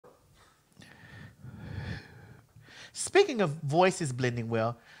Speaking of voices blending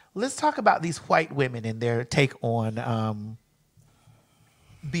well, let's talk about these white women and their take on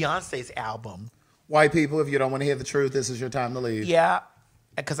Beyonce's album. White people, if you don't want to hear the truth, this is your time to leave. Yeah,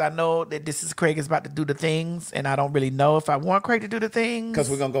 because I know that Craig is about to do the things, and I don't really know if I want Craig to do the things. Because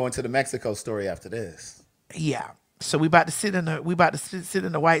we're gonna go into the Mexico story after this. Yeah. So we about to sit in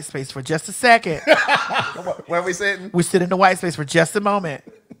the white space for just a second. Where are we sitting? We sit in the white space for just a moment.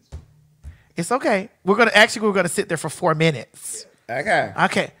 It's okay. We're gonna sit there for 4 minutes. Okay.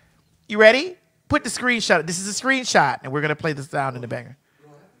 Okay. You ready? Put the screenshot. This is a screenshot, and we're gonna play the sound in the banger.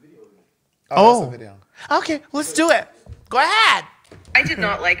 Oh, that's a video. Okay, let's do it. Go ahead. I did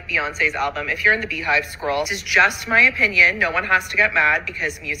not like Beyonce's album. If you're in the Beehive, scroll. This is just my opinion. No one has to get mad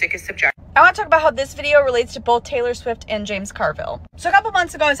because music is subjective. I want to talk about how this video relates to both Taylor Swift and James Carville. So a couple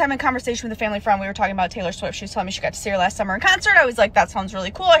months ago, I was having a conversation with a family friend. We were talking about Taylor Swift. She was telling me she got to see her last summer in concert. I was like, that sounds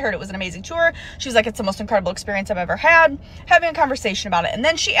really cool. I heard it was an amazing tour. She was like, it's the most incredible experience I've ever had. Having a conversation about it. And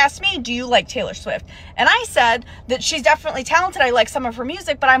then she asked me, do you like Taylor Swift? And I said that she's definitely talented. I like some of her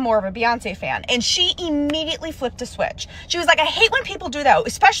music, but I'm more of a Beyonce fan. And she immediately flipped a switch. She was like, I hate when people do that,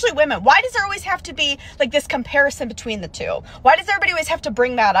 especially women. Why does there always have to be like this comparison between the two? Why does everybody always have to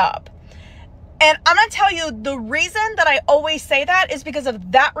bring that up? And I'm going to tell you the reason that I always say that is because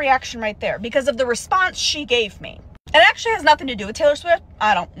of that reaction right there, because of the response she gave me. And it actually has nothing to do with Taylor Swift.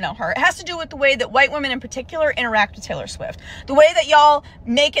 I don't know her. It has to do with the way that white women in particular interact with Taylor Swift. The way that y'all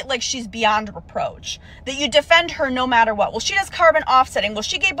make it like she's beyond reproach. That you defend her no matter what. Well, she does carbon offsetting. Well,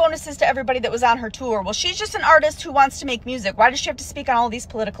 she gave bonuses to everybody that was on her tour. Well, she's just an artist who wants to make music. Why does she have to speak on all these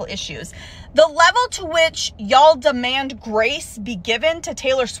political issues? The level to which y'all demand grace be given to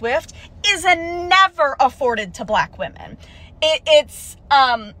Taylor Swift is never afforded to black women.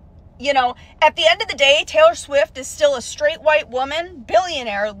 You know, at the end of the day, Taylor Swift is still a straight white woman,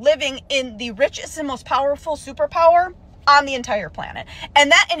 billionaire, living in the richest and most powerful superpower on the entire planet. And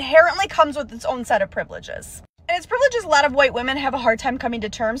that inherently comes with its own set of privileges. And it's privileges a lot of white women have a hard time coming to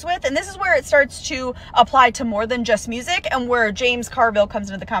terms with. And this is where it starts to apply to more than just music and where James Carville comes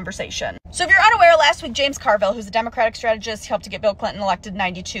into the conversation. So if you're unaware, last week, James Carville, who's a Democratic strategist, helped to get Bill Clinton elected in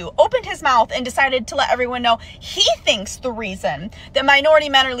 92, opened his mouth and decided to let everyone know he thinks the reason that minority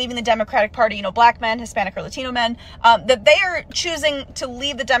men are leaving the Democratic Party, you know, black men, Hispanic or Latino men, that they are choosing to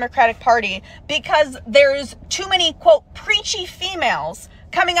leave the Democratic Party because there's too many, quote, preachy females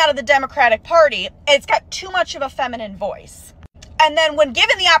coming out of the Democratic Party. It's got too much of a feminine voice. And then when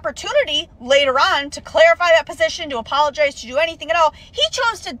given the opportunity later on to clarify that position, to apologize, to do anything at all, he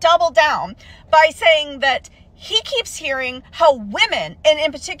chose to double down by saying that he keeps hearing how women, and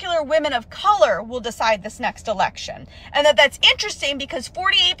in particular women of color, will decide this next election. And that's interesting because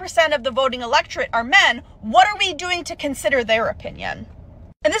 48% of the voting electorate are men. What are we doing to consider their opinion?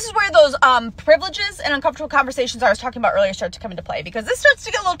 And this is where those privileges and uncomfortable conversations I was talking about earlier start to come into play, because this starts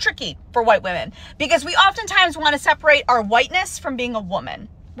to get a little tricky for white women, because we oftentimes want to separate our whiteness from being a woman.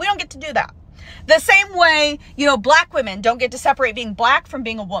 We don't get to do that. The same way, you know, black women don't get to separate being black from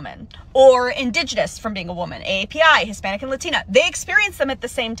being a woman, or indigenous from being a woman, AAPI, Hispanic and Latina. They experience them at the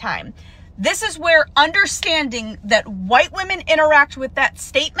same time. This is where understanding that white women interact with that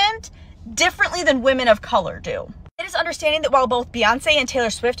statement differently than women of color do. It is understanding that while both Beyonce and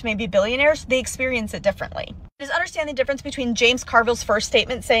Taylor Swift may be billionaires, they experience it differently. It is understanding the difference between James Carville's first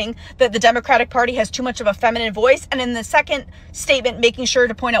statement saying that the Democratic Party has too much of a feminine voice, and in the second statement making sure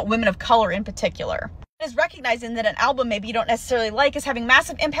to point out women of color in particular. It is recognizing that an album maybe you don't necessarily like is having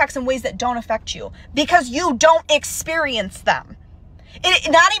massive impacts in ways that don't affect you because you don't experience them.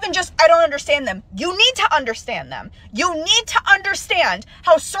 Not even just, I don't understand them. You need to understand them. You need to understand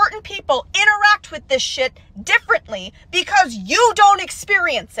how certain people interact with this shit differently because you don't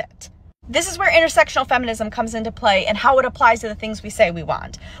experience it. This is where intersectional feminism comes into play and how it applies to the things we say we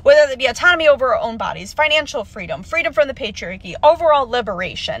want. Whether it be autonomy over our own bodies, financial freedom, freedom from the patriarchy, overall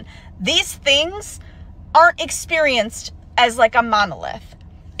liberation. These things aren't experienced as like a monolith.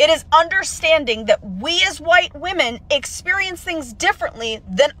 It is understanding that we as white women experience things differently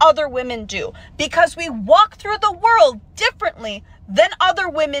than other women do because we walk through the world differently than other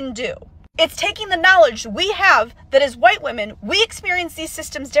women do. It's taking the knowledge we have that as white women, we experience these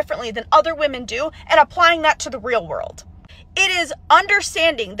systems differently than other women do and applying that to the real world. It is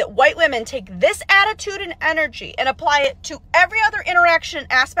understanding that white women take this attitude and energy and apply it to every other interaction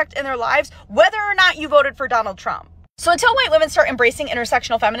and aspect in their lives, whether or not you voted for Donald Trump. So until white women start embracing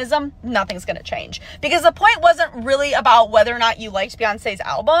intersectional feminism, nothing's going to change. Because the point wasn't really about whether or not you liked Beyonce's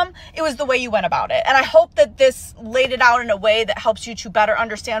album. It was the way you went about it. And I hope that this laid it out in a way that helps you to better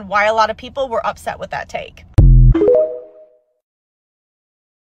understand why a lot of people were upset with that take.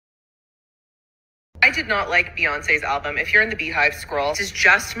 I did not like Beyonce's album. If you're in the Beehive, scroll. This is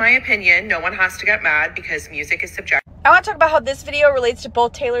just my opinion. No one has to get mad because music is subjective. I want to talk about how this video relates to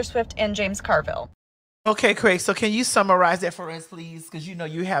both Taylor Swift and James Carville. Okay, Craig. So can you summarize that for us, please? Because you know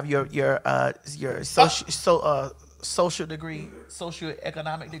you have your social degree,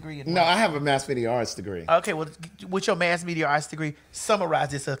 socio-economic degree. No, I have a mass media arts degree. Okay, well, with your mass media arts degree,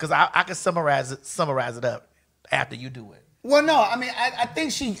 summarize this because I can summarize it up after you do it. Well, no, I mean, I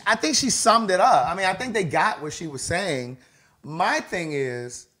think she summed it up. I mean, I think they got what she was saying. My thing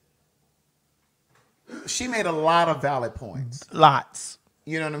is, she made a lot of valid points. Lots.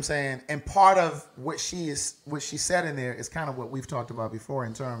 You know what I'm saying? And part of what she said in there is kind of what we've talked about before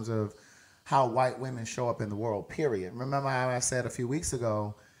in terms of how white women show up in the world, period. Remember how I said a few weeks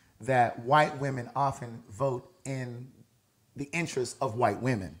ago that white women often vote in the interest of white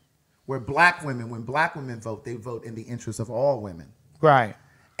women. When black women vote, they vote in the interest of all women. Right.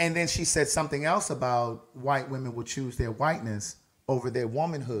 And then she said something else about white women will choose their whiteness over their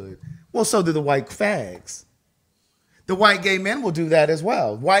womanhood. Well, so do the white fags. The white gay men will do that as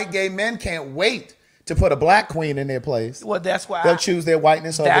well. White gay men can't wait to put a black queen in their place. Well, that's why they'll choose their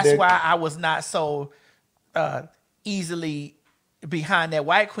whiteness over their... That's why I was not so easily behind that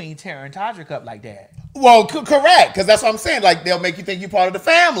white queen tearing Todrick up like that. Well, correct, because that's what I'm saying. Like, they'll make you think you're part of the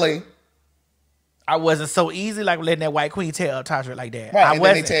family. I wasn't so easy like letting that white queen tear up Todrick like that. Right, and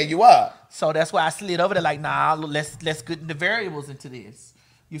then they tear you up. So that's why I slid over there like, nah, let's get the variables into this.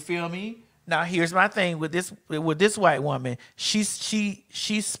 You feel me? Now here's my thing with this white woman. She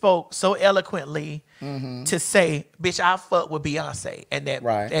spoke so eloquently to say, "Bitch, I fuck with Beyonce," and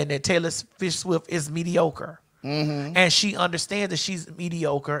that Taylor Swift is mediocre. And she understands that she's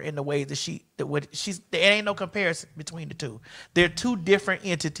mediocre in the way that there ain't no comparison between the two. They're two different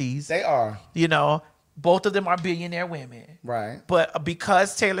entities. They are. You know, both of them are billionaire women. Right. But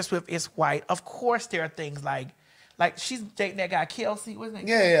because Taylor Swift is white, of course there are things like she's dating that guy Kelsey, wasn't it?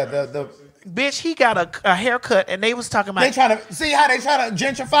 Yeah, the bitch, he got a haircut, and they was talking about. They trying to see how they try to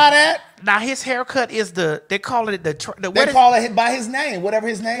gentrify that. Now his haircut is they call it the they call it by his name, whatever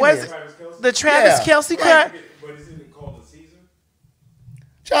his name is. The Travis Kelsey cut. But isn't it called a Caesar?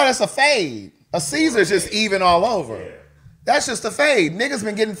 Child, that's a fade. A Caesar's just even all over. Yeah. That's just a fade. Niggas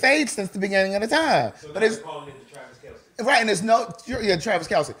been getting fades since the beginning of the time. So but it's calling it the Travis Kelsey. Right, and it's Travis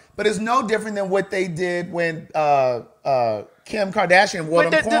Kelsey. But it's no different than what they did when Kim Kardashian wore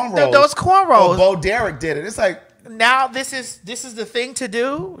them cornrows. Those cornrows. Or Bo Derek did it. It's like, now this is the thing to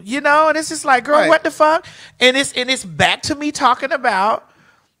do, you know, and it's just like, girl, what the fuck? And it's back to me talking about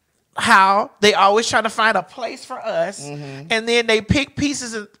how they always trying to find a place for us, and then they pick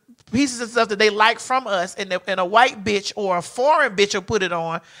pieces of stuff that they like from us, and a white bitch or a foreign bitch will put it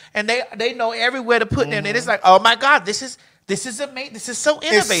on, and they know everywhere to put them. And it's like, oh my God, this is amazing. This is so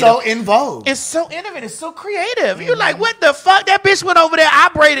innovative. It's so in vogue. It's so innovative. It's so creative. You're like, what the fuck? That bitch went over there. I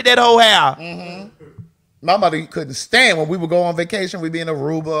braided that whole hair. My mother couldn't stand when we would go on vacation. We'd be in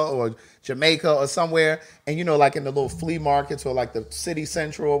Aruba or Jamaica or somewhere. And, you know, like in the little flea markets or like the city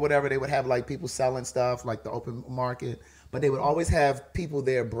central or whatever, they would have like people selling stuff like the open market. But they would always have people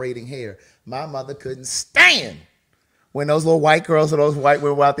there braiding hair. My mother couldn't stand when those little white girls or those white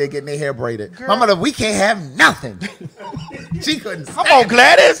women were out there getting their hair braided. Girl. My mother, we can't have nothing. She couldn't stand. Come on,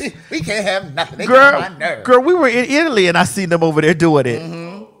 Gladys. We can't have nothing. They get on my nerves. Girl, we were in Italy and I seen them over there doing it.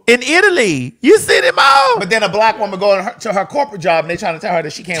 In Italy, you see them all. But then a black woman going to her corporate job and they trying to tell her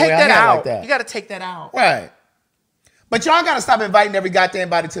that she can't wear her hair like that. You got to take that out. Right. But y'all got to stop inviting every goddamn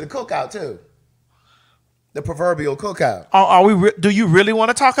body to the cookout too. The proverbial cookout. Do you really want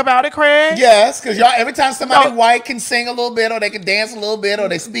to talk about it, Craig? Yes, because y'all every time somebody white can sing a little bit or they can dance a little bit or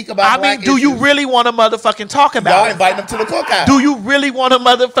they speak about black do issues, you really want to motherfucking talk about it? Y'all invite them to the cookout. Do you really want to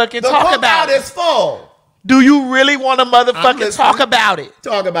motherfucking talk about it? The cookout is full. Do you really want to motherfucking talk about it?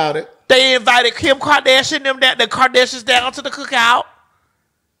 Talk about it. They invited Kim Kardashian, the Kardashians down to the cookout.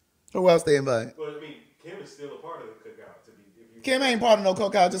 Who else they invite? Well, I mean, Kim is still a part of the cookout. Kim ain't part of no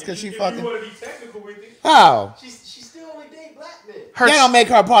cookout just because she fucking. If you want to be technical with it. How? She still only dating black men. That don't make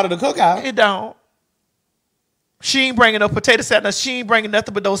her part of the cookout. It don't. She ain't bringing no potato salad. She ain't bringing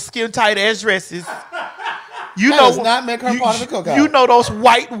nothing but those skin tight ass dresses. That does not make her part of the cookout. You know those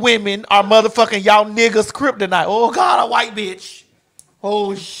white women are motherfucking y'all niggas kryptonite. Oh God, a white bitch.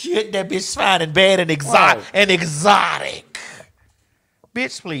 Oh shit, that bitch fine and bad and exotic. Right. And exotic.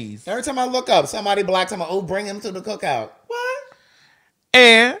 Bitch, please. Every time I look up, somebody black, bring him to the cookout. What?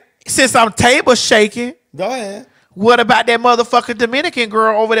 And since I'm table shaking, go ahead. What about that motherfucking Dominican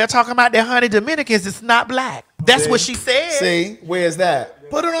girl over there talking about that honey Dominicans? It's not black. That's what she said. See, where's that?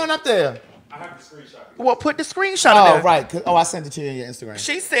 Put it on up there. I have to screenshot it. Well, put the screenshot of Oh, that. right. Oh, I sent it to you on your Instagram.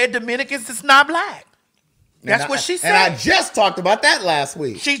 She said Dominicans is not black. That's what she said. And I just talked about that last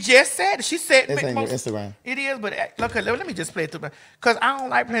week. She just said it. She said It's on your Instagram. It is, but look, let me just play it through because I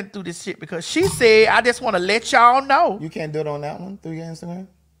don't like playing through this shit because she said I just want to let y'all know. You can't do it on that one through your Instagram?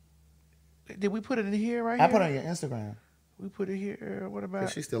 Did we put it in here right I here? put it on your Instagram. We put it here. What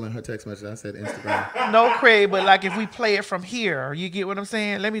about? She's still in her text message. I said Instagram. No, Craig, but like if we play it from here, you get what I'm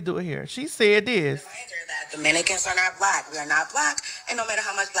saying? Let me do it here. She said this. Reminder that Dominicans are not black. We are not black. And no matter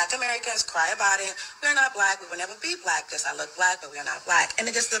how much black Americans cry about it, we are not black. We will never be black. Just I look black, but we are not black. And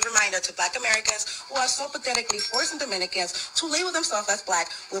it is a reminder to black Americans who are so pathetically forcing Dominicans to label themselves as black.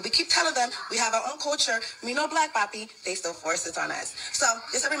 We keep telling them we have our own culture. We know black, papi. They still force it on us. So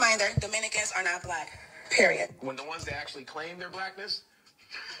just a reminder, Dominicans are not black. Period. When the ones that actually claim their blackness,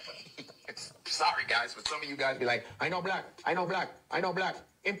 sorry guys, but some of you guys be like, I know black, I know black, I know black.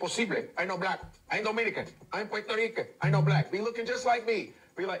 Imposible, I know black. I'm Dominican, I'm Puerto Rican, I know black. Be looking just like me.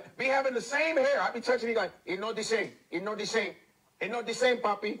 Be having the same hair. I be touching you like, it's not the same, it's not the same. It's not the same,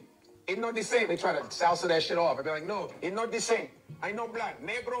 papi. It's not the same. They try to salsa that shit off. I be like, no, it's not the same. I know black.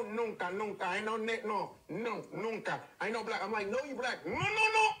 Negro, nunca, nunca. I know no, nunca. I know black. I'm like, no, you black. No.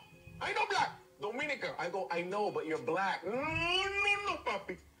 I know black. Dominica. I go, I know, but you're black. No,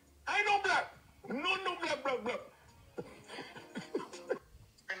 papi. I know black. No, black.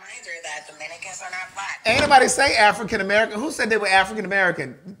 Reminder that Dominicans are not black. Ain't nobody say African American. Who said they were African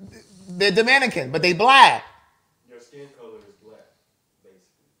American? They're Dominican, but they black. Your skin color is black,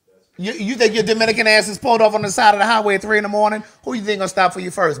 basically. You think your Dominican ass is pulled off on the side of the highway at 3 in the morning? Who you think gonna stop for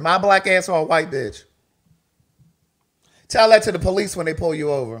you first? My black ass or a white bitch? Tell that to the police when they pull you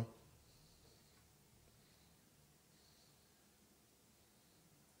over.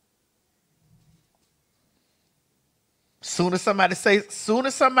 Soon as somebody,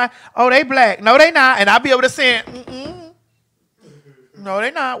 oh, they black. No, they not. And I'll be able to say, no,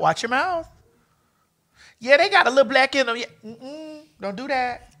 they not. Watch your mouth. Yeah, they got a little black in them. Yeah. Don't do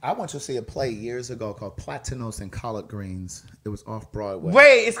that. I went to see a play years ago called Platanos and Collard Greens. It was off Broadway.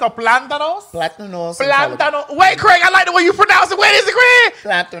 Wait, it's called Plantanos? Platanos. Plantanos. Wait, Craig, I like the way you pronounce it. Where is it, Craig?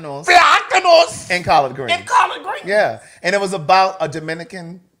 Platanos. Platanos. And Collard Greens. And Collard Greens. Yeah. And it was about a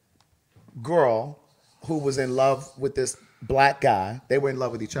Dominican girl who was in love with this black guy. They were in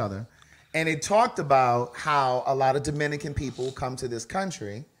love with each other. And it talked about how a lot of Dominican people come to this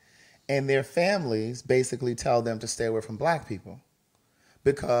country and their families basically tell them to stay away from black people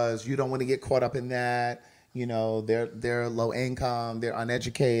because you don't want to get caught up in that. You know, they're low income, they're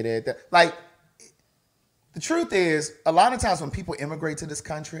uneducated. Like, the truth is, a lot of times when people immigrate to this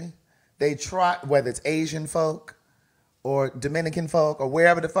country, they try, whether it's Asian folk or Dominican folk or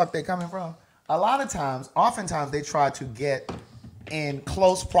wherever the fuck they're coming from, a lot of times, oftentimes, they try to get in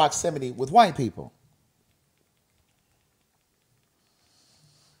close proximity with white people.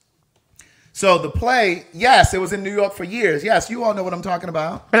 So the play, yes, it was in New York for years. Yes, you all know what I'm talking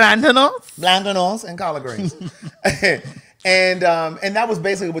about. Plantanos and collard greens. and that was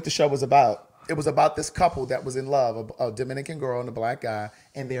basically what the show was about. It was about this couple that was in love, a Dominican girl and a black guy,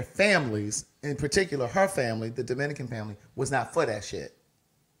 and their families, in particular, her family, the Dominican family, was not for that shit.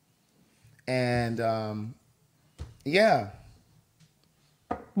 And yeah.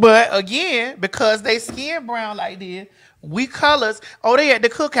 But again, because they skin brown like this, we colors, they at the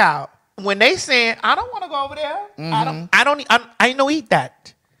cookout. When they saying, I don't want to go over there. I no eat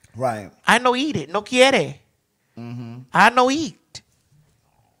that. Right. I no eat it. No quiere. I no eat.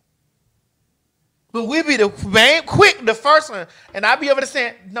 But we be the man quick, the first one. And I be over there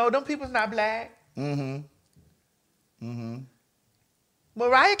saying, no, them people's not black.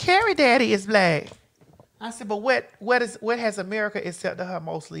 Mariah Carey daddy is black. I said, but what has America accepted her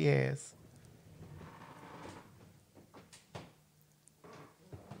mostly as?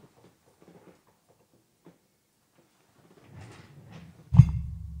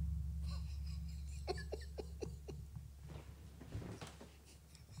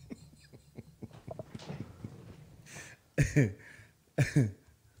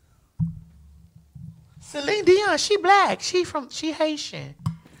 Celine Dion, she black. She Haitian.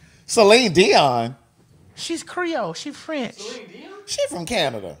 Celine Dion? She's Creole. She French. Celine Dion? She from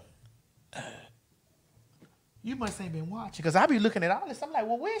Canada. You must ain't been watching because I be looking at all this. I'm like,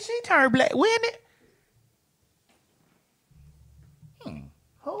 well, when she turned black? When it?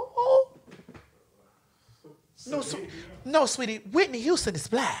 Oh. No, sweetie. Whitney Houston is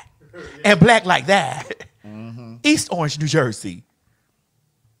black. And black like that. East Orange, New Jersey.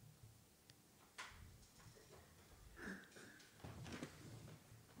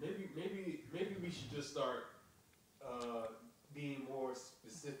 Maybe we should just start being more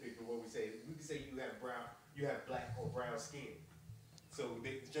specific in what we say. We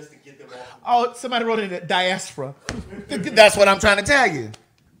Oh, somebody wrote in the diaspora. That's what I'm trying to tell you.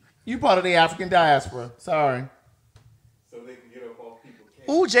 You part of the African diaspora. Sorry. So they can get up off people's cash.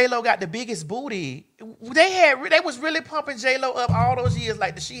 Ooh, J-Lo got the biggest booty. They was really pumping J-Lo up all those years.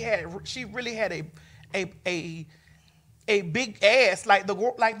 Like she really had a big ass like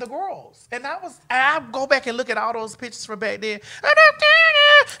the girls. And I go back and look at all those pictures from back then.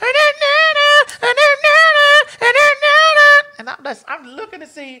 And I'm looking to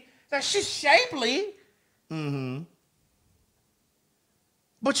see that she's shapely. Mm-hmm.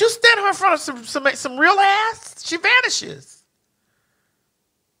 But you stand her in front of some real ass, she vanishes.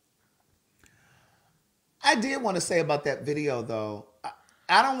 I did want to say about that video, though.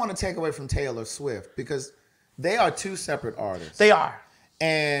 I don't want to take away from Taylor Swift because they are two separate artists. They are.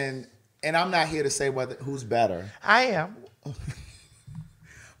 And I'm not here to say who's better. I am.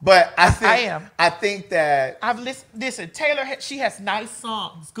 But I think that I've listened. Taylor, she has nice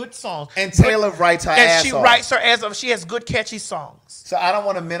songs, good songs, and Taylor writes her ass off. And she writes her ass off. She has good, catchy songs. So I don't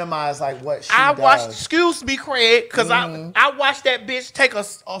want to minimize like what she does. Excuse me, Craig, because I watched that bitch take a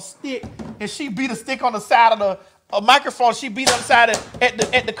stick and she beat a stick on the side of a microphone. She beat on the side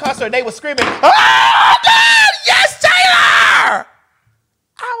at the concert. And they were screaming, "Oh God, yes, Taylor!"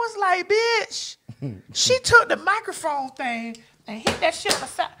 I was like, bitch. She took the microphone thing and hit that shit on the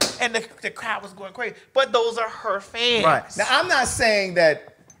side, and the crowd was going crazy. But those are her fans. Right. Now, I'm not saying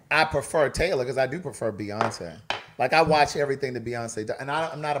that I prefer Taylor, because I do prefer Beyonce. Like, I watch everything that Beyonce does. And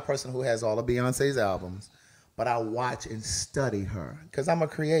I'm not a person who has all of Beyonce's albums, but I watch and study her, because I'm a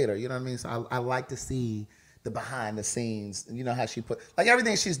creator, you know what I mean? So I like to see the behind the scenes, you know, how she like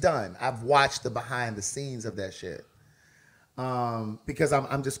everything she's done. I've watched the behind the scenes of that shit. Because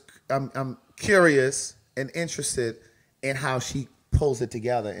I'm curious and interested in how she pulls it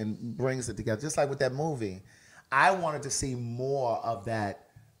together and brings it together. Just like with that movie, I wanted to see more of that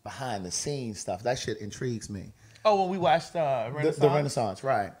behind the scenes stuff. That shit intrigues me. Oh, when we watched Renaissance? The Renaissance,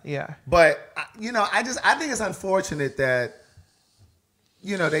 right. Yeah. But, you know, I think it's unfortunate that,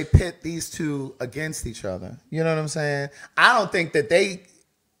 you know, they pit these two against each other. You know what I'm saying? I don't think that they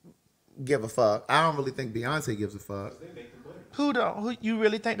give a fuck. I don't really think Beyonce gives a fuck. Who don't? Who you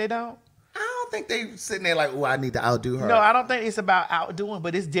really think they don't? I don't think they sitting there like, oh, I need to outdo her. No, I don't think it's about outdoing,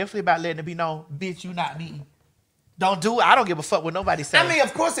 but it's definitely about letting it be known, bitch, you not me. Don't do it. I don't give a fuck what nobody says. I mean,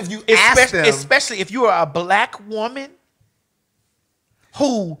 of course, if you ask them. Especially if you are a black woman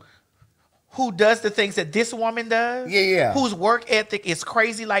who does the things that this woman does. Yeah. Whose work ethic is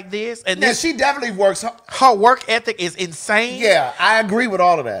crazy like this. And she definitely works. Her work ethic is insane. Yeah, I agree with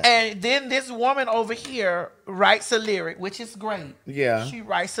all of that. And then this woman over here writes a lyric, which is great. Yeah. She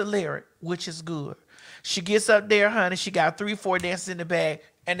writes a lyric, which is good. She gets up there, honey. She got 3-4 dances in the bag.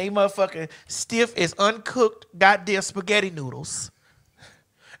 And they motherfucking stiff as uncooked goddamn spaghetti noodles.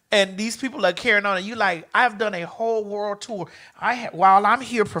 And these people are carrying on, and you like, I've done a whole world tour. While I'm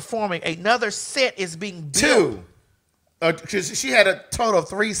here performing, another set is being built. 2. Because she had a total of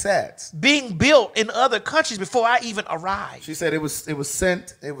 3 sets. Being built in other countries before I even arrived. She said it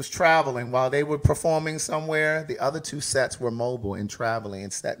was traveling. While they were performing somewhere, the other 2 sets were mobile and traveling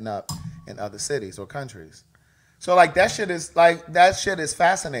and setting up in other cities or countries. So like that shit is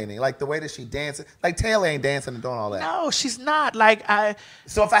fascinating. Like the way that she dances. Like Taylor ain't dancing and doing all that. No, she's not.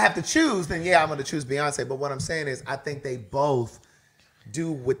 So if I have to choose, then yeah, I'm gonna choose Beyonce. But what I'm saying is I think they both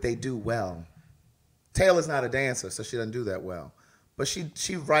do what they do well. Taylor's not a dancer, so she doesn't do that well. But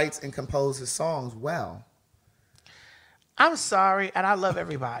she writes and composes songs well. I'm sorry, and I love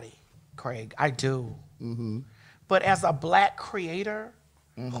everybody, Craig. I do. Mm-hmm. But as a black creator,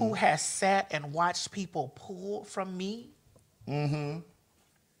 mm-hmm. who has sat and watched people pull from me. Mm-hmm.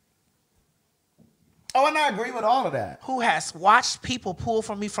 Oh, and I agree with all of that. Who has watched people pull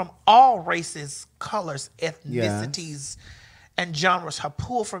from me from all races, colors, ethnicities, and genres have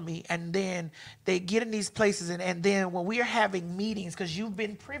pulled from me. And then they get in these places. And then when we are having meetings, because you've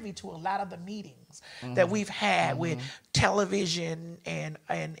been privy to a lot of the meetings mm-hmm. that we've had mm-hmm. with television and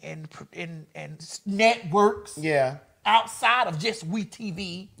networks. Yeah. Outside of just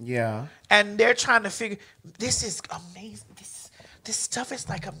WeTV. Yeah. And they're trying to figure, this is amazing. This stuff is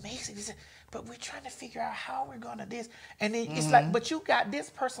like amazing. But we're trying to figure out how we're going to this. And then it's like, but you got this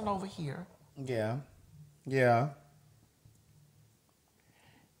person over here. Yeah. Yeah.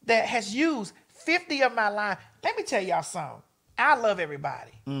 That has used 50 of my lines. Let me tell y'all something. I love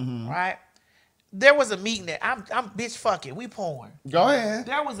everybody. Mm-hmm. Right? There was a meeting that I'm bitch fucking. We porn. Go ahead.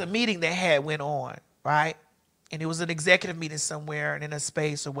 There was a meeting that went on, right? And it was an executive meeting somewhere and in a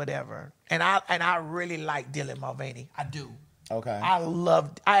space or whatever. And I really like Dylan Mulvaney. I do. Okay.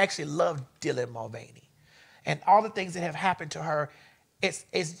 I actually love Dylan Mulvaney. And all the things that have happened to her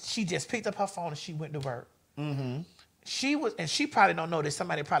she just picked up her phone and she went to work. She probably don't know this.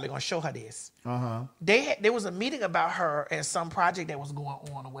 Somebody probably gonna show her this. There was a meeting about her and some project that was going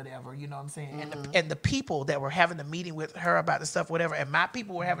on or whatever. You know what I'm saying? And the people that were having the meeting with her about the stuff, whatever, and my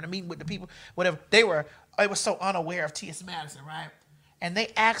people were having a meeting with the people, whatever. They were so unaware of T.S. Madison, right? And they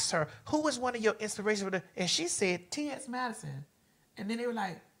asked her, "Who was one of your inspirations?" And she said, "T.S. Madison." And then they were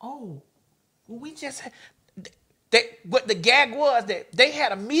like, "Oh, well, we just." What the gag was that they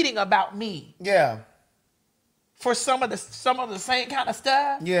had a meeting about me. Yeah. For some of the same kind of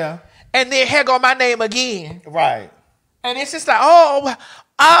stuff. Yeah. And then here go my name again. Right. And it's just like,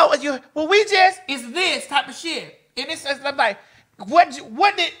 it's this type of shit. And it's just I'm like, I'm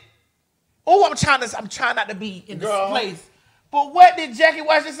trying not to be in this place. But what did Jackie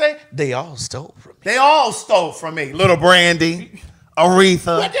Washington say? They all stole from me. They all stole from me. Little Brandy,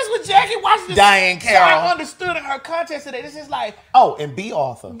 Aretha. But this was Jackie Washington. Diane Carroll. So I understood in her context today. This is like, and B.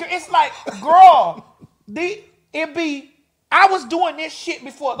 Arthur. It's like, girl, I was doing this shit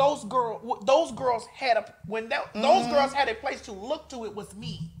before those girls had a place to look to. It was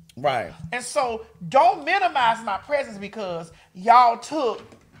me. Right. And so don't minimize my presence because y'all took.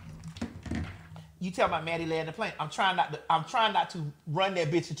 You tell my Maddie land the plane. I'm trying not to run that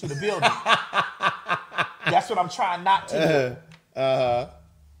bitch into the building. That's what I'm trying not to do.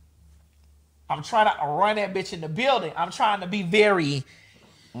 I'm trying not to run that bitch in the building. I'm trying to be very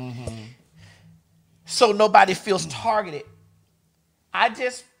so nobody feels targeted. I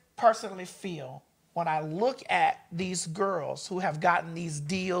just personally feel when I look at these girls who have gotten these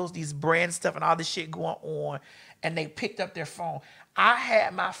deals, these brand stuff and all this shit going on, and they picked up their phone. I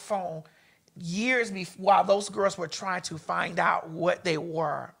had my phone years before while those girls were trying to find out what they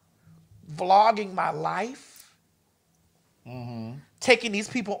were, vlogging my life, taking these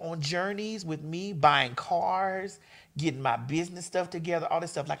people on journeys with me, buying cars, getting my business stuff together, all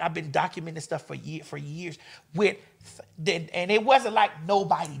this stuff. Like I've been documenting stuff for years. And it wasn't like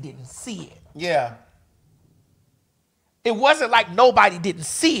nobody didn't see it. Yeah. It wasn't like nobody didn't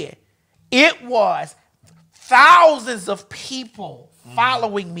see it. It was thousands of people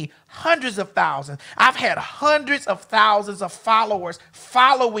following me, hundreds of thousands. I've had hundreds of thousands of followers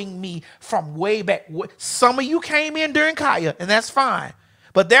following me from way back. Some of you came in during Kaya, and that's fine.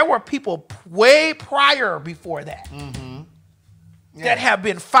 But there were people way prior before that that have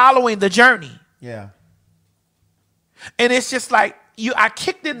been following the journey. Yeah. And it's just like I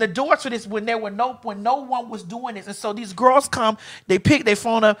kicked in the doors for this when no one was doing this. And so these girls come, they pick their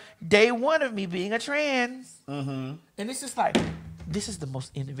phone up, day one of me being a trans. And it's just like, this is the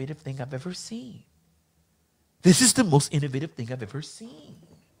most innovative thing I've ever seen. This is the most innovative thing I've ever seen.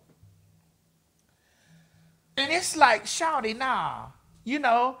 And it's like, shawty, nah, you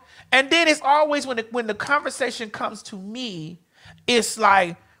know? And then it's always when the conversation comes to me, it's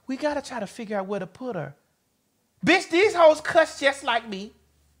like, we got to try to figure out where to put her. Bitch, these hoes cuss just like me.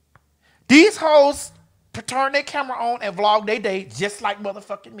 These hoes turn their camera on and vlog their day just like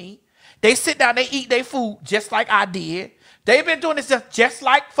motherfucking me. They sit down, they eat their food just like I did. They've been doing this stuff just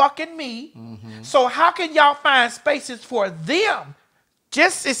like fucking me. So how can y'all find spaces for them?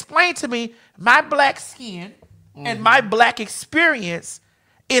 Just explain to me, my black skin and my black experience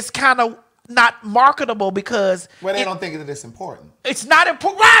is kind of not marketable because... Well, they don't think that it's important. It's not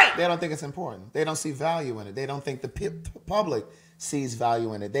important, right? They don't think it's important. They don't see value in it. They don't think the public sees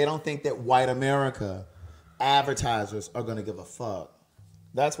value in it. They don't think that white America advertisers are going to give a fuck.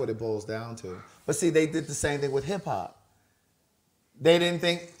 That's what it boils down to. But see, they did the same thing with hip-hop. They didn't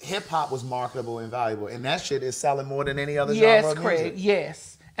think hip-hop was marketable and valuable. And that shit is selling more than any other genre of music. Yes, Craig,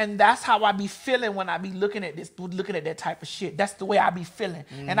 yes. And that's how I be feeling when I be looking at that type of shit. That's the way I be feeling.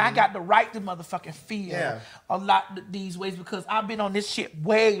 And I got the right to motherfucking feel a lot these ways because I've been on this shit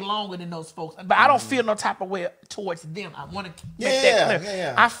way longer than those folks. But I don't feel no type of way towards them. I want to make that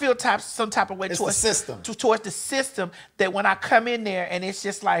clear. I feel some type of way towards the system. Towards the system that when I come in there and it's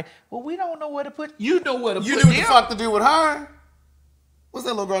just like, well, we don't know where to put. You know where to put them. You knew what the fuck to do with her. What's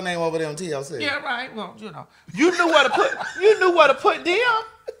that little girl name over there on TLC? Yeah, right. Well, you know, you knew where to put. You knew where to put them.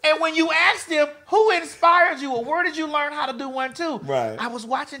 And when you asked them, who inspired you or where did you learn how to do one too? Right. I was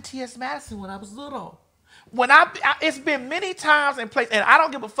watching T.S. Madison when I was little. It's been many times and places, and I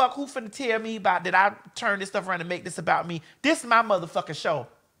don't give a fuck who finna tell me about that I turn this stuff around and make this about me. This is my motherfucking show.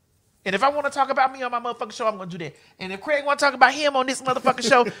 And if I want to talk about me on my motherfucking show, I'm going to do that. And if Craig want to talk about him on this motherfucking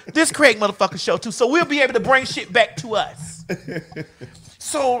show, this Craig motherfucking show too. So we'll be able to bring shit back to us.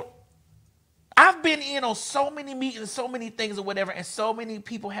 So I've been in on so many meetings, so many things or whatever, and so many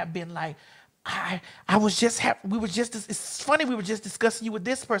people have been like, I was just we were just it's funny we were just discussing you with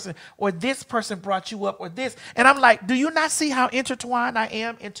this person, or this person brought you up, or this, and I'm like, do you not see how intertwined I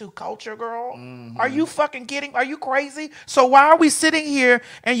am into culture, girl? Are you fucking kidding? Are you crazy? So why are we sitting here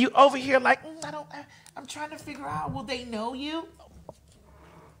and you over here like I'm trying to figure out, will they know you?